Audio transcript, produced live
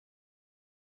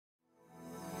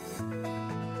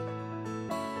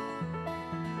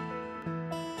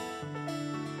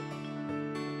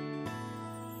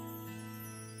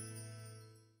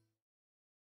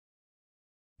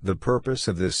The purpose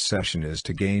of this session is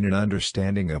to gain an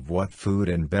understanding of what food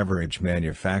and beverage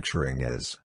manufacturing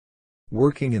is.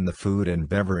 Working in the food and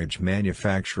beverage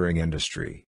manufacturing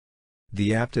industry.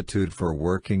 The aptitude for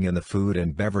working in the food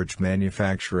and beverage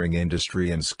manufacturing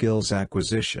industry and skills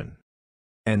acquisition.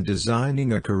 And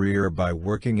designing a career by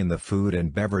working in the food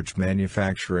and beverage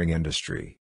manufacturing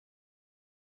industry.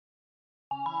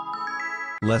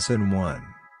 Lesson 1.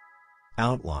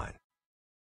 Outline.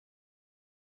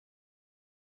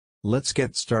 Let's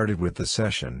get started with the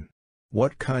session.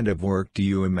 What kind of work do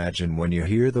you imagine when you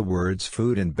hear the words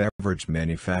food and beverage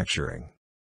manufacturing?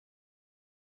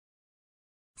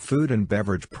 Food and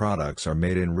beverage products are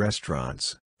made in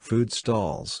restaurants, food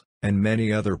stalls, and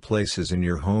many other places in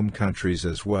your home countries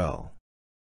as well.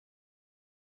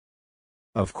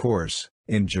 Of course,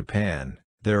 in Japan,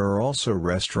 there are also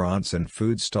restaurants and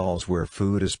food stalls where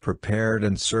food is prepared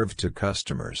and served to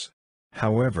customers.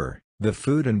 However, the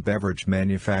food and beverage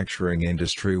manufacturing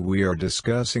industry we are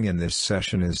discussing in this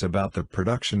session is about the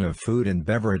production of food and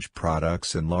beverage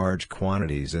products in large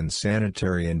quantities in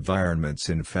sanitary environments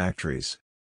in factories.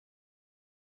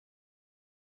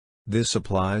 This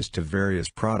applies to various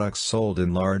products sold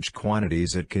in large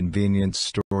quantities at convenience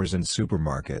stores and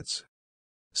supermarkets,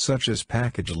 such as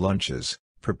packaged lunches,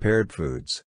 prepared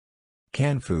foods,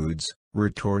 canned foods,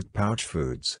 retort pouch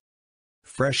foods,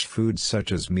 fresh foods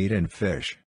such as meat and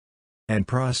fish, and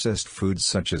processed foods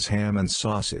such as ham and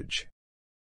sausage.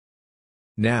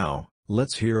 Now,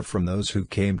 let's hear from those who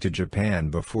came to Japan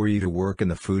before you to work in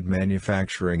the food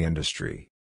manufacturing industry.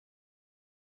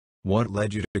 What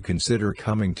led you to consider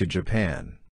coming to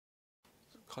Japan?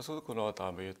 家族の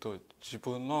ためと自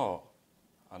分の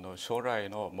将来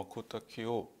の目的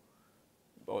を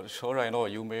将来の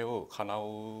夢を叶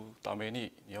うため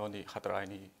に日本に働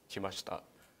いに来ました。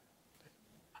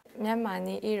ミャンマー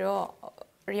にいる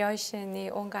両親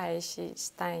に恩返し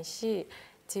したいし、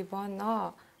自分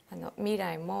の未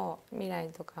来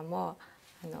とかも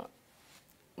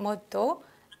もっと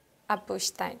アップ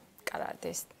したいから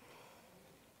です。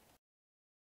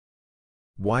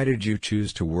Why did you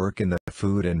choose to work in the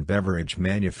food and beverage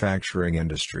manufacturing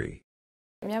industry?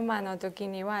 ミャンマーの時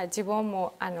には自分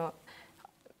も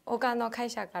他の会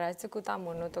社から作った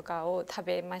ものとかを食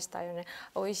べましたよね。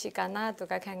美味しいかなと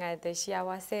か考えて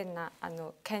幸せな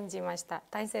感じました。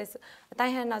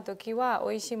大変な時は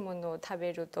美味しいものを食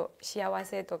べると幸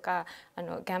せとか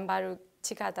頑張る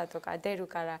力とか出る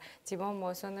から自分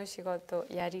もその仕事を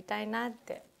やりたいなっ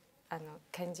て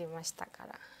感じましたか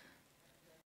ら。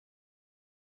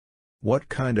What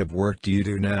kind of work do you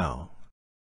do now?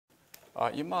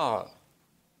 今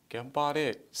現場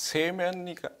で製麺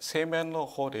の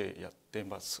方でやって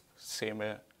ます。製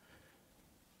麺。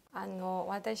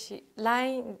私ラ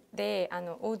インで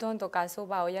うどんとかそ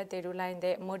ばをやってるライン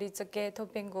で盛り付けトッ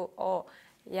ピングを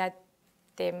やっ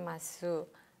てます。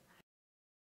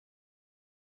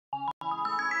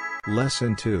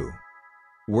Lesson 2.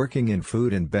 Working in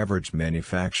food and beverage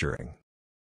manufacturing.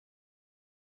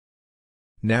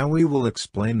 Now we will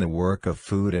explain the work of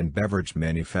food and beverage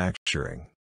manufacturing.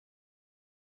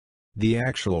 The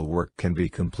actual work can be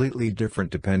completely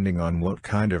different depending on what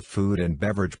kind of food and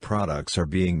beverage products are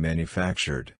being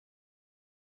manufactured.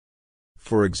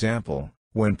 For example,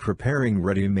 when preparing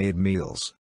ready-made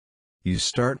meals, you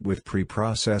start with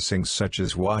pre-processing such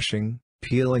as washing,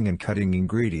 peeling and cutting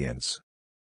ingredients,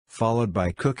 followed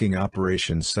by cooking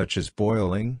operations such as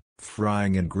boiling,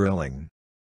 frying and grilling,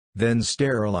 then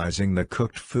sterilizing the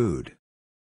cooked food,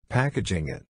 packaging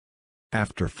it.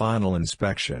 After final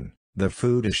inspection, the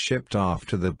food is shipped off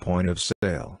to the point of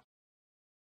sale.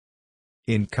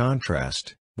 In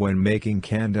contrast, when making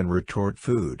canned and retort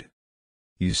food,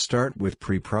 you start with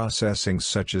pre-processing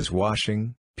such as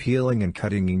washing, peeling and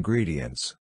cutting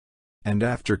ingredients. And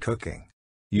after cooking,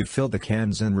 you fill the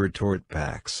cans and retort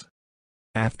packs.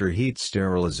 After heat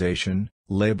sterilization,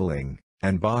 labeling,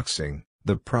 and boxing,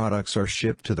 the products are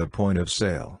shipped to the point of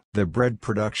sale. The bread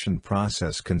production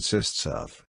process consists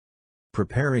of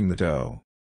preparing the dough,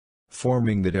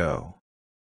 forming the dough,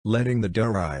 letting the dough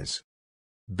rise,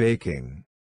 baking,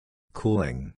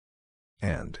 cooling,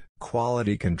 and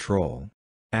quality control.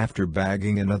 After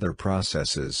bagging and other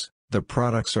processes, the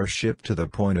products are shipped to the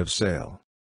point of sale.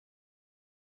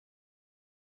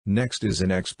 Next is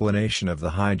an explanation of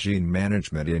the hygiene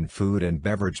management in food and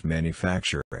beverage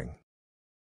manufacturing.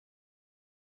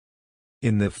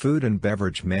 In the food and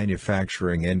beverage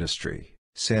manufacturing industry,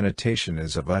 sanitation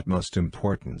is of utmost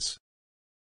importance.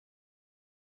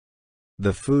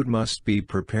 The food must be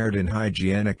prepared in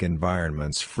hygienic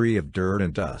environments free of dirt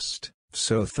and dust,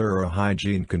 so thorough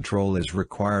hygiene control is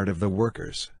required of the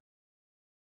workers.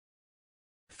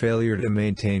 failure to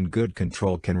maintain good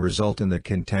control can result in the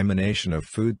contamination of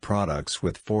food products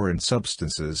with foreign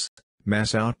substances,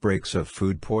 mass outbreaks of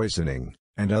food poisoning,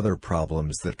 and other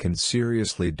problems that can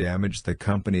seriously damage the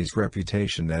company's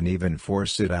reputation and even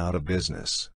force it out of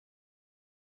business.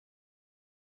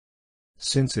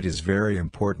 Since it is very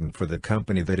important for the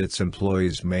company that its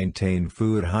employees maintain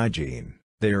food hygiene,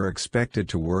 they are expected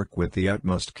to work with the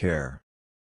utmost care.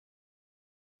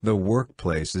 The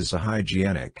workplace is a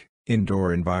hygienic,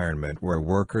 indoor environment where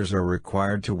workers are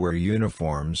required to wear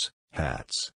uniforms,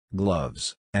 hats,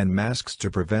 gloves, and masks to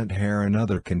prevent hair and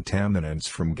other contaminants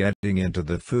from getting into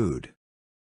the food.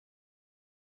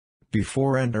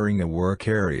 Before entering a work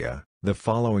area, the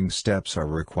following steps are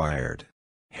required.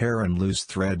 Hair and loose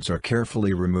threads are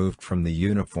carefully removed from the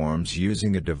uniforms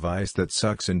using a device that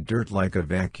sucks in dirt like a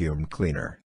vacuum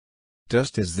cleaner.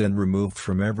 Dust is then removed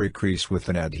from every crease with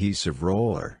an adhesive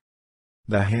roller.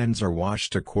 The hands are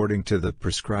washed according to the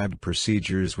prescribed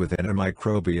procedures with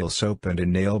antimicrobial soap and a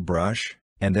nail brush,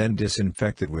 and then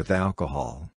disinfected with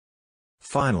alcohol.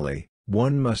 Finally,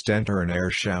 one must enter an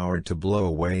air shower to blow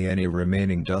away any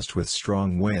remaining dust with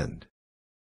strong wind.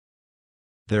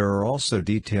 There are also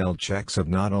detailed checks of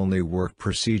not only work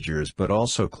procedures but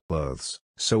also clothes,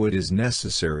 so it is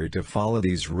necessary to follow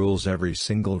these rules every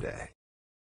single day.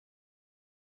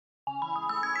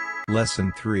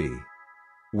 Lesson 3.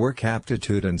 Work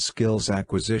Aptitude and Skills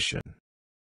Acquisition.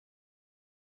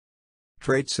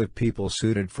 Traits of people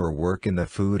suited for work in the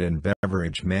food and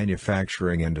beverage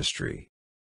manufacturing industry.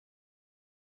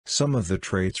 Some of the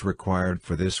traits required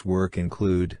for this work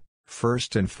include,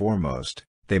 first and foremost,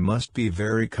 they must be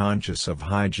very conscious of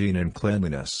hygiene and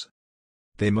cleanliness.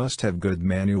 They must have good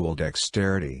manual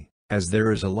dexterity, as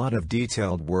there is a lot of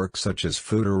detailed work such as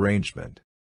food arrangement.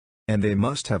 And they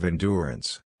must have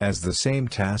endurance, as the same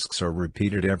tasks are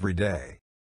repeated every day.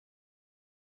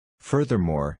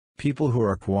 Furthermore, people who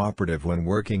are cooperative when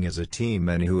working as a team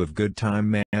and who have good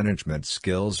time management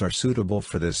skills are suitable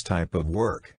for this type of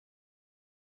work.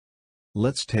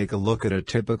 Let's take a look at a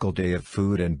typical day of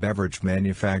food and beverage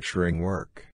manufacturing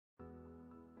work.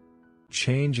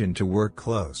 Change into work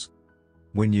clothes.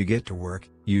 When you get to work,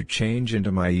 you change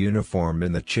into my uniform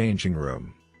in the changing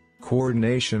room.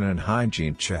 Coordination and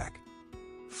hygiene check.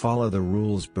 Follow the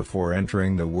rules before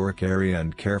entering the work area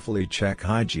and carefully check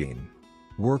hygiene.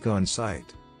 Work on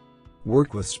site.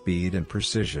 Work with speed and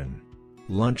precision.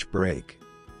 Lunch break.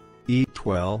 Eat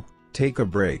well, take a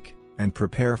break, and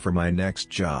prepare for my next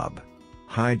job.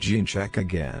 Hygiene check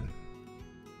again.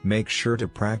 Make sure to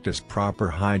practice proper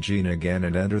hygiene again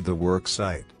and enter the work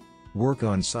site. Work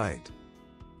on site.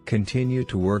 Continue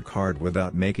to work hard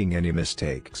without making any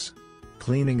mistakes.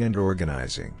 Cleaning and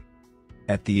organizing.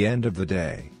 At the end of the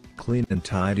day, clean and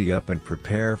tidy up and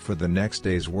prepare for the next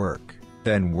day's work,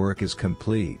 then work is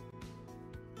complete.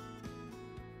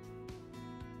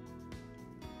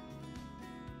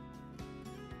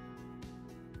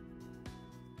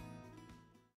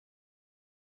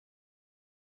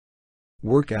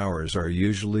 Work hours are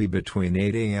usually between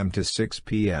 8 a.m. to 6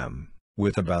 p.m.,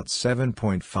 with about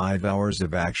 7.5 hours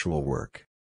of actual work.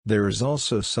 There is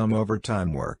also some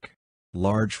overtime work.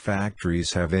 Large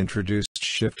factories have introduced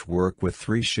shift work with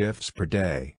 3 shifts per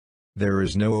day. There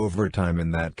is no overtime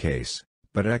in that case,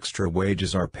 but extra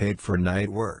wages are paid for night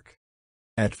work.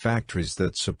 At factories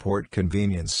that support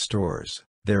convenience stores,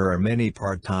 there are many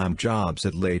part-time jobs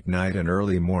at late night and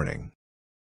early morning.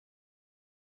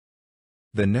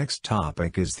 The next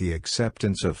topic is the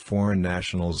acceptance of foreign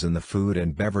nationals in the food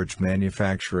and beverage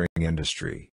manufacturing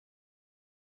industry.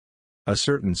 A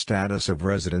certain status of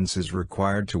residence is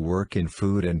required to work in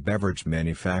food and beverage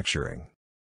manufacturing.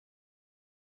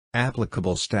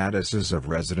 Applicable statuses of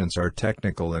residence are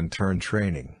technical intern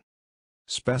training,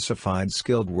 specified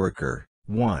skilled worker,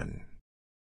 1,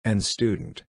 and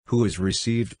student, who has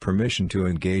received permission to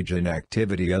engage in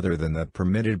activity other than that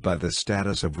permitted by the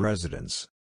status of residence.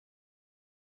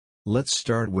 Let's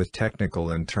start with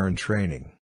technical intern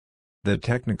training. The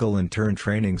technical intern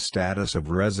training status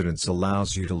of residence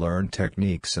allows you to learn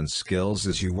techniques and skills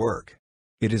as you work.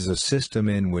 It is a system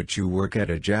in which you work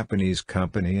at a Japanese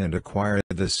company and acquire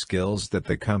the skills that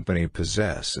the company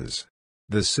possesses.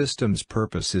 The system's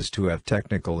purpose is to have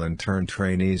technical intern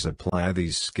trainees apply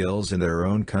these skills in their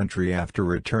own country after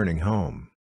returning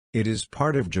home. It is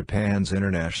part of Japan's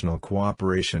International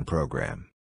Cooperation Program.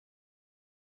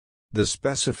 The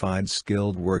specified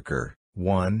skilled worker,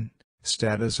 1,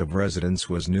 status of residence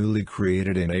was newly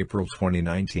created in April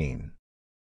 2019.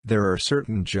 There are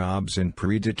certain jobs in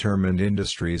predetermined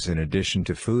industries in addition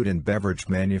to food and beverage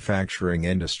manufacturing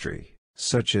industry,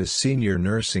 such as senior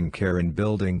nursing care and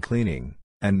building cleaning,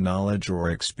 and knowledge or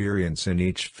experience in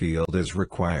each field is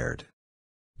required.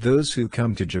 Those who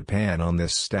come to Japan on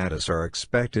this status are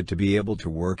expected to be able to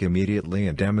work immediately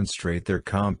and demonstrate their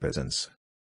competence.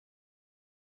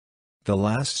 The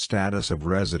last status of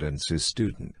residence is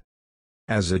student.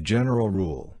 As a general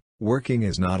rule, working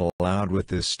is not allowed with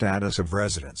this status of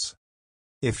residence.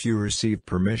 If you receive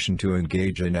permission to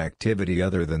engage in activity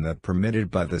other than that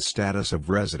permitted by the status of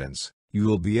residence, you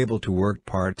will be able to work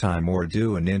part-time or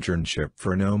do an internship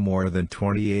for no more than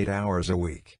 28 hours a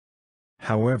week.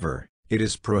 However, it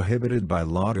is prohibited by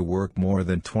law to work more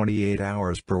than 28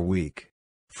 hours per week.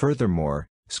 Furthermore,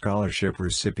 scholarship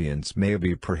recipients may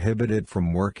be prohibited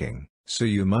from working, so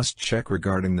you must check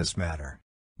regarding this matter.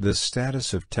 The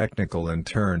status of technical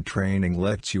intern training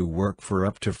lets you work for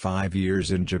up to 5 years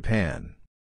in Japan.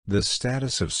 The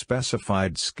status of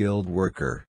specified skilled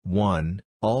worker, 1,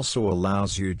 also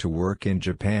allows you to work in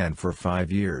Japan for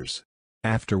 5 years.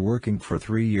 After working for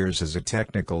 3 years as a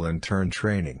technical intern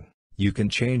training, you can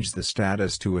change the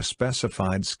status to a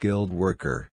specified skilled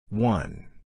worker, 1.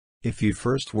 If you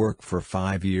first work for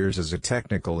 5 years as a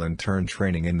technical intern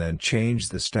training and then change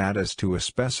the status to a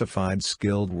specified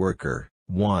skilled worker,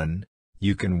 1,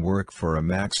 you can work for a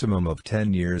maximum of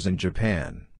 10 years in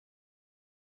Japan.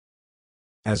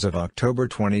 As of October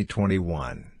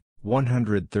 2021,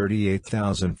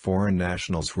 138,000 foreign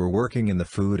nationals were working in the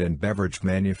food and beverage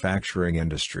manufacturing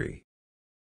industry.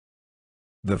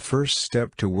 The first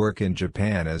step to work in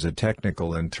Japan as a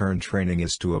technical intern training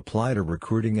is to apply to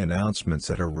recruiting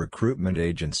announcements at a recruitment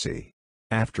agency.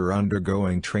 After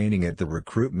undergoing training at the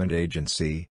recruitment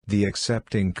agency, the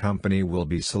accepting company will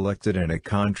be selected and a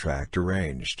contract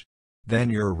arranged.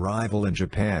 Then your arrival in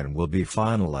Japan will be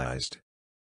finalized.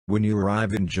 When you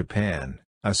arrive in Japan,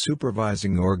 a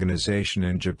supervising organization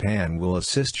in Japan will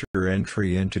assist your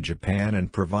entry into Japan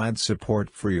and provide support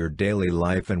for your daily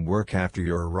life and work after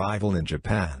your arrival in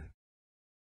Japan.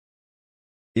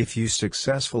 If you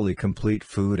successfully complete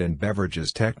food and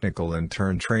beverages technical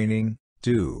intern training,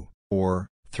 2, or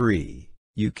 3,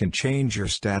 you can change your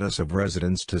status of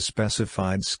residence to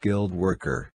specified skilled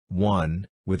worker, 1,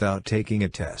 without taking a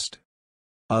test.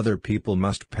 Other people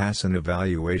must pass an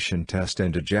evaluation test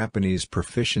and a Japanese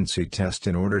proficiency test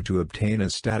in order to obtain a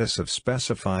status of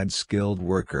specified skilled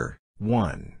worker,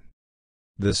 1.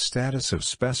 The status of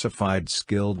specified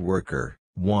skilled worker,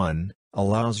 1,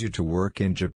 allows you to work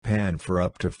in Japan for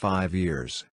up to 5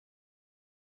 years.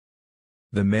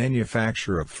 The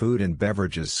manufacture of food and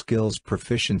beverages skills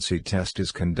proficiency test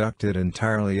is conducted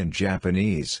entirely in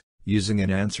Japanese, using an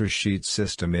answer sheet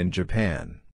system in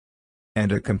Japan,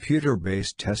 and a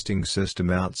computer-based testing system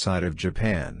outside of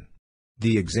Japan.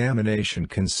 The examination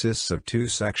consists of 2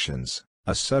 sections,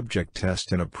 a subject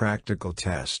test and a practical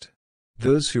test.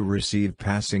 Those who receive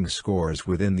passing scores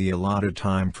within the allotted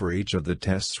time for each of the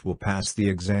tests will pass the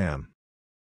exam.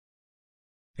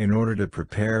 In order to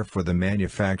prepare for the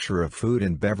manufacture of food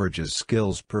and beverages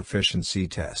skills proficiency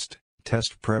test,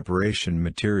 test preparation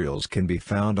materials can be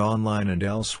found online and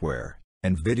elsewhere,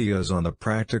 and videos on the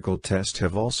practical test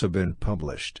have also been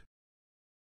published.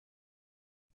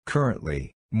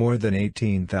 Currently, more than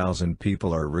 18,000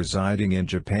 people are residing in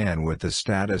Japan with the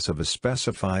status of a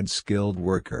specified skilled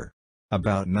worker.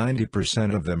 About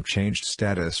 90% of them changed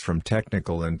status from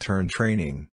technical intern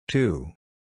training, 2.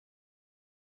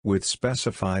 With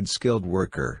specified skilled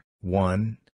worker,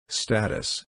 1,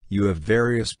 status, you have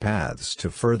various paths to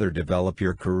further develop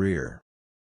your career.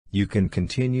 You can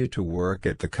continue to work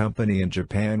at the company in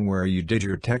Japan where you did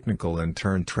your technical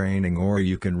intern training, or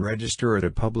you can register at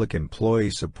a public employee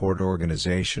support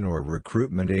organization or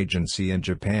recruitment agency in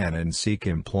Japan and seek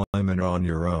employment on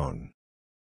your own.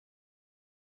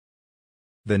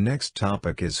 The next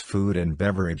topic is food and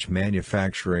beverage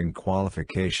manufacturing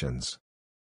qualifications.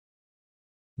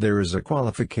 There is a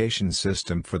qualification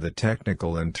system for the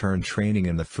technical intern training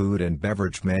in the food and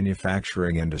beverage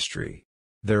manufacturing industry.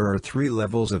 There are 3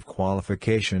 levels of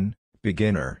qualification: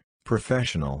 beginner,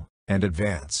 professional, and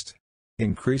advanced.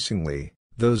 Increasingly,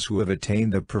 those who have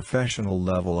attained the professional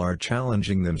level are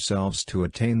challenging themselves to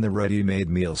attain the ready-made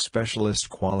meal specialist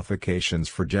qualifications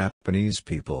for Japanese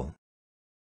people.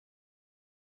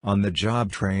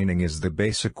 On-the-job training is the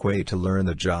basic way to learn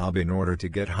the job in order to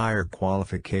get higher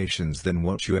qualifications than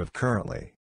what you have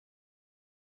currently.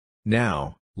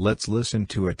 Now, let's listen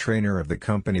to a trainer of the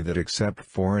company that accepts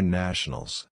foreign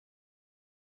nationals.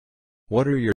 What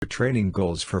are your training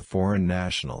goals for foreign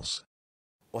nationals?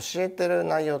 教えてる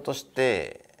内容とし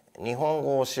て日本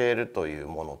語を教えるという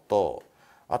ものと、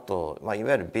あと、いわ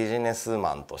ゆるビジネス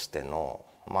マンとしての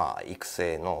育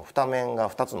成の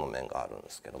2つの面があるんで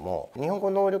すけども、日本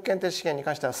語能力検定試験に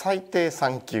関しては最低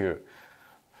3級、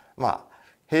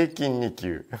平均2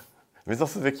級目指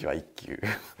すべきは1級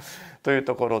という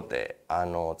ところで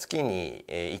月に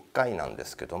1回なんで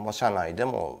すけども、社内で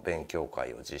も勉強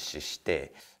会を実施し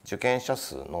て受験者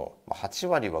数の8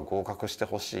割は合格して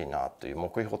ほしいなという目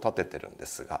標を立ててるんで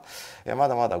すが、ま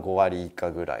だまだ5割以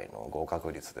下ぐらいの合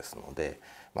格率ですので、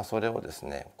それをです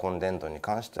ね今年度に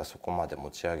関してはそこまで持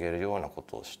ち上げるようなこ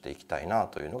とをしていきたいな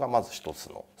というのがまず一つ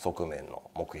の側面の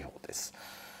目標です。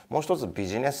もう一つビ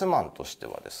ジネスマンとして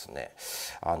はですね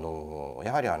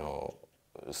やはり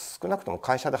少なくとも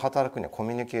会社で働くにはコ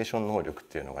ミュニケーション能力っ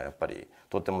ていうのがやっぱり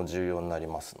とても重要になり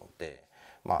ますので、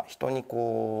人に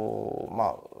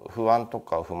不安と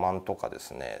か不満とかで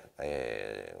すね、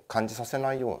感じさせ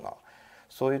ないような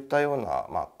そういったよう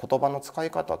な、言葉の使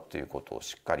い方っていうことを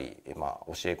しっかり、教え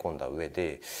込んだ上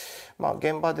で、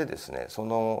現場でですね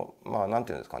なん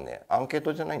ていうんですかね、アンケー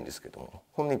トじゃないんですけども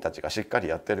本人たちがしっかり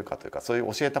やってるかというか、そうい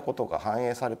う教えたことが反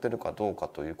映されてるかどうか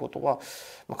ということは、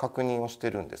確認をし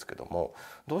てるんですけども、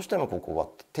どうしてもここは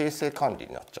訂正管理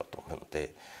になっちゃうと思うの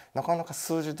で、なかなか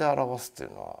数字で表すってい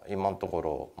うのは今のとこ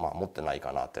ろ、持ってない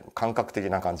かなって感覚的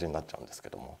な感じになっちゃうんですけ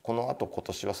ども、このあと今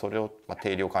年はそれを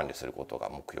定量管理することが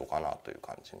目標かなという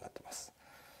感じになってます。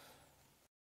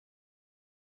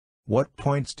What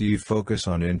points do you focus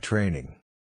on in training?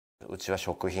 うちは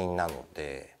食品なの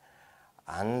で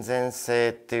安全性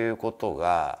っていうこと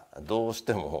がどうし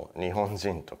ても日本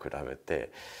人と比べ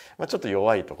て、ちょっと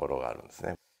弱いところがあるんです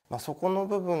ね。そこの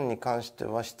部分に関して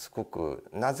はしつこく、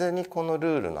なぜにこの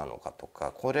ルールなのかと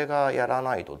か、これがやら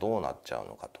ないとどうなっちゃう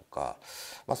のかとか、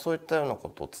そういったようなこ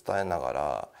とを伝えなが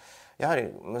ら、やはり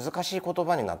難しい言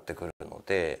葉になってくるの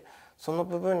で、その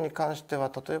部分に関しては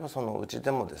例えばうち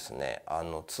でもですね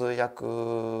通訳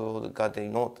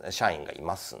の社員がい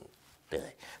ますん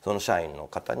で、その社員の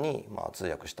方に通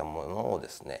訳したものをで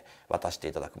すね渡して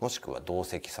いただく、もしくは同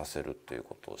席させるという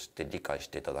ことをして理解し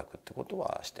ていただくってこと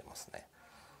はしてますね。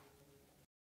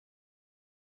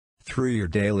Through your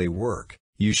daily work,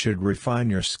 you should refine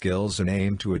your skills and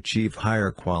aim to achieve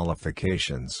higher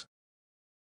qualifications.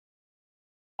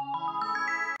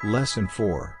 Lesson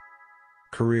 4.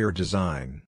 Career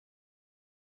Design.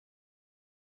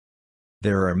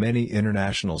 There are many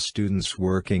international students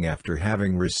working after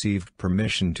having received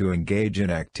permission to engage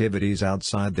in activities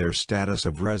outside their status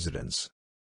of residence.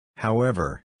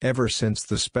 However, ever since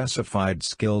the specified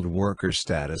skilled worker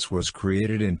status was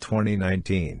created in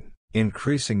 2019,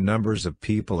 increasing numbers of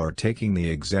people are taking the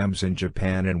exams in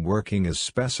Japan and working as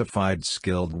specified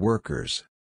skilled workers.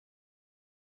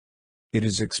 It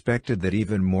is expected that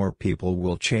even more people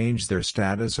will change their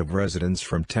status of residence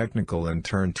from technical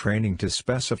intern training to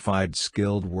specified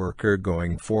skilled worker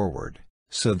going forward,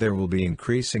 so there will be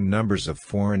increasing numbers of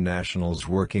foreign nationals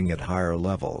working at higher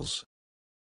levels.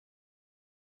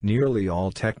 Nearly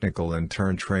all technical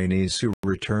intern trainees who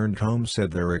returned home said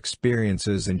their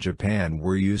experiences in Japan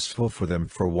were useful for them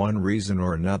for one reason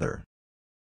or another.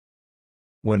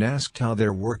 When asked how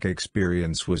their work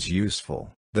experience was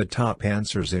useful, the top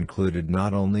answers included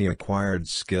not only acquired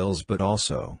skills but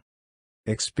also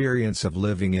experience of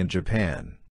living in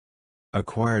Japan,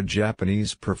 acquired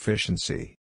Japanese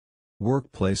proficiency,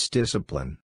 workplace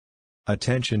discipline,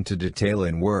 attention to detail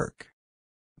in work,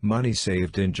 money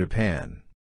saved in Japan,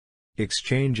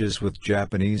 exchanges with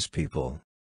Japanese people,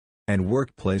 and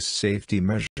workplace safety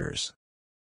measures.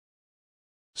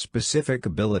 Specific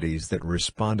abilities that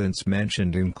respondents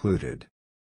mentioned included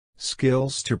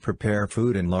skills to prepare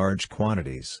food in large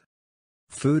quantities,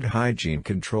 food hygiene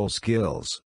control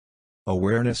skills,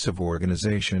 awareness of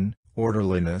organization,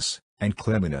 orderliness, and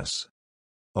cleanliness,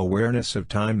 awareness of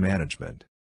time management,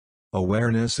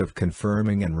 awareness of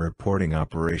confirming and reporting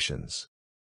operations,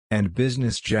 and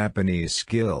business Japanese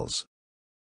skills.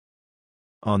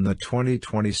 On the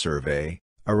 2020 survey,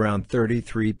 around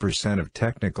 33% of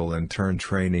technical intern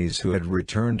trainees who had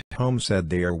returned home said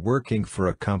they are working for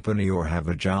a company or have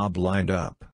a job lined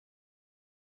up.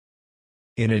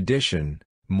 In addition,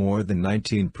 more than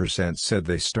 19% said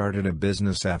they started a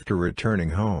business after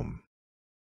returning home.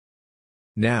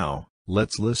 Now,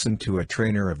 let's listen to a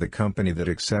trainer of the company that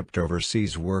accepts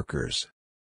overseas workers.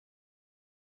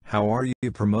 How are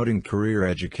you promoting career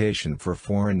education for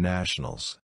foreign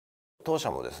nationals? 当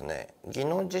社もですね、技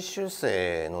能実習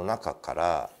生の中か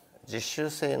ら実習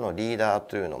生のリーダー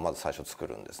というのをまず最初作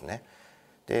るんですね。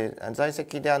で、在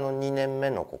籍で2年目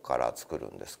の子から作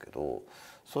るんですけど、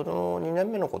その2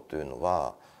年目の子というの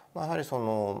は、やはりそ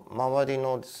の周り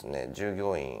のですね従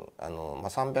業員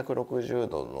360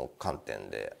度の観点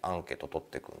でアンケートを取っ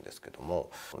ていくんですけども、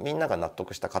みんなが納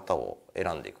得した方を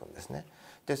選んでいくんですね。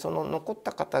でその残っ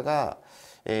た方が、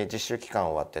実習期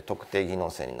間終わって特定技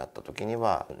能生になった時に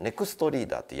はネクストリー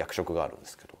ダーっていう役職があるんで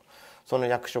すけど、その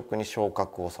役職に昇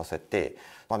格をさせて、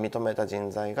認めた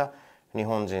人材が日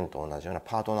本人と同じような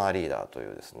パートナーリーダーとい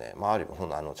うですね、ある意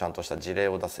味ちゃんとした事例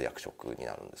を出す役職に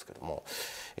なるんですけども、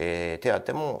手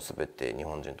当も全て日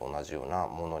本人と同じような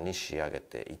ものに仕上げ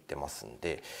ていってますん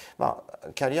で、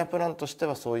キャリアプランとして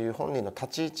はそういう本人の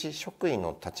立ち位置、職員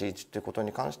の立ち位置ということ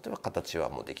に関しては形は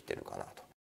もうできてるかなと。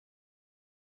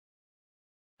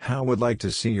How would like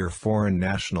to see your foreign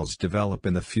nationals develop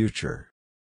in the future?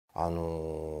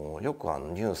 よく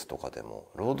ニュースとかでも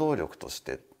労働力とし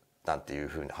てなんていう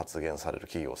ふうに発言される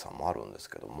企業さんもあるんです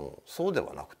けども、そうで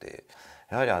はなくて、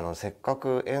やはりせっか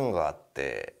く縁があっ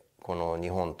てこの日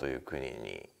本という国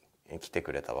に来て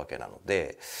くれたわけなの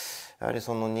で、やはり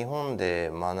その日本で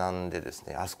学んでです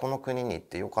ね、あそこの国に行っ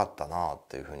てよかったなっ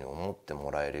ていうふうに思って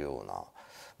もらえるような、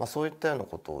そういったような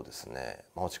ことをですね、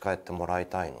持ち帰ってもらい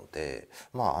たいので、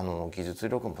技術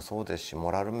力もそうですし、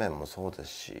モラル面もそうで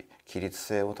すし、規律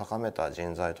性を高めた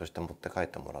人材として持って帰っ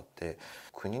てもらって、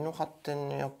国の発展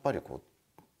にやっぱり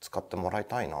使ってもらい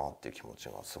たいなっていう気持ち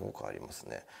がすごくあります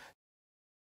ね。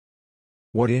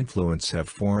What influence have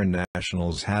foreign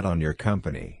nationals had on your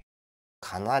company?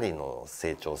 かなりの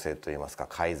成長性といいますか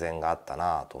改善があった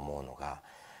なと思うのが、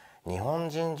日本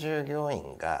人従業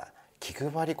員が気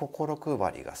配り心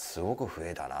配りがすごく増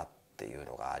えたなっていう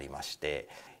のがありまして、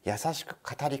優しく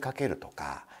語りかけると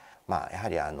か、やは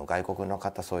り外国の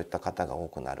方、そういった方が多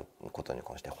くなることに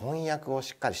関して翻訳を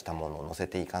しっかりしたものを載せ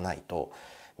ていかないと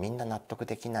みんな納得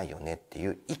できないよねってい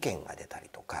う意見が出たり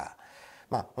とか、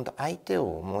本当相手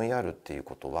を思いやるっていう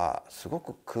ことはすご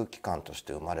く空気感とし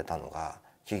て生まれたのが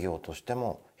企業として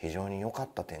も非常に良かっ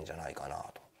た点じゃないかな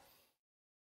と。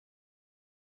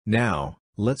Now,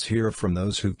 let's hear from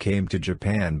those who came to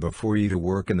Japan before you to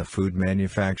work in the food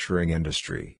manufacturing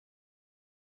industry.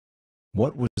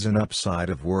 What was an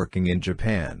upside of working in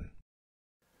Japan?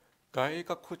 外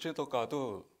国人とか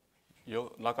と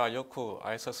仲良く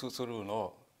挨拶する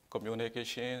のコミュニケー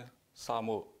ションさ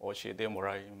も教えても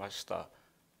らいました。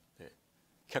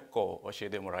結構教え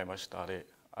てもらいましたで、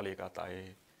ありがた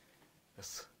いで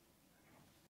す。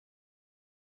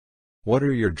What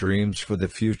are your dreams for the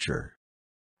future?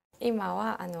 今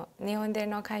は日本で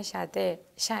の会社で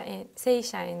正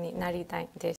社員になりたい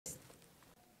です。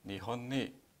日本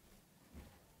に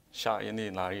社員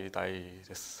になりたい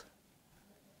です。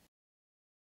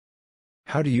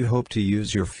How do you hope to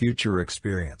use your future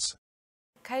experience?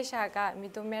 会社が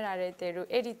認められている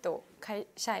エリート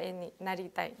社員にな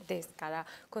りたいですから、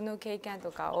この経験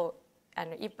とかを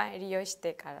いっぱい利用し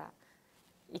てから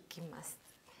行きます。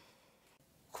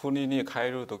国に帰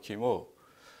る時も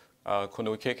こ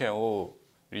の経験を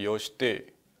利用し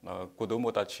て子ど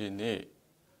もたちに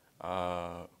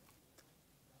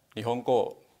日本語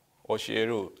を教え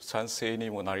る先生に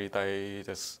もなりたい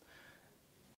です。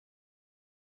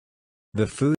The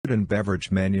food and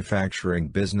beverage manufacturing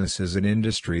business is an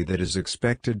industry that is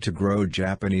expected to grow.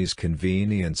 Japanese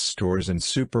convenience stores and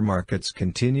supermarkets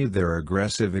continue their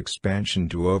aggressive expansion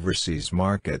to overseas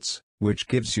markets, which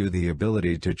gives you the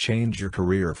ability to change your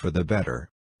career for the better.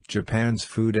 Japan's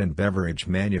food and beverage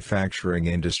manufacturing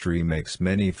industry makes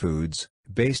many foods,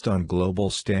 based on global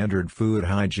standard food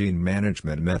hygiene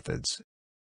management methods.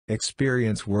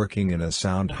 Experience working in a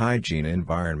sound hygiene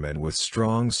environment with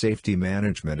strong safety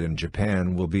management in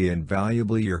Japan will be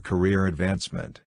invaluable to your career advancement.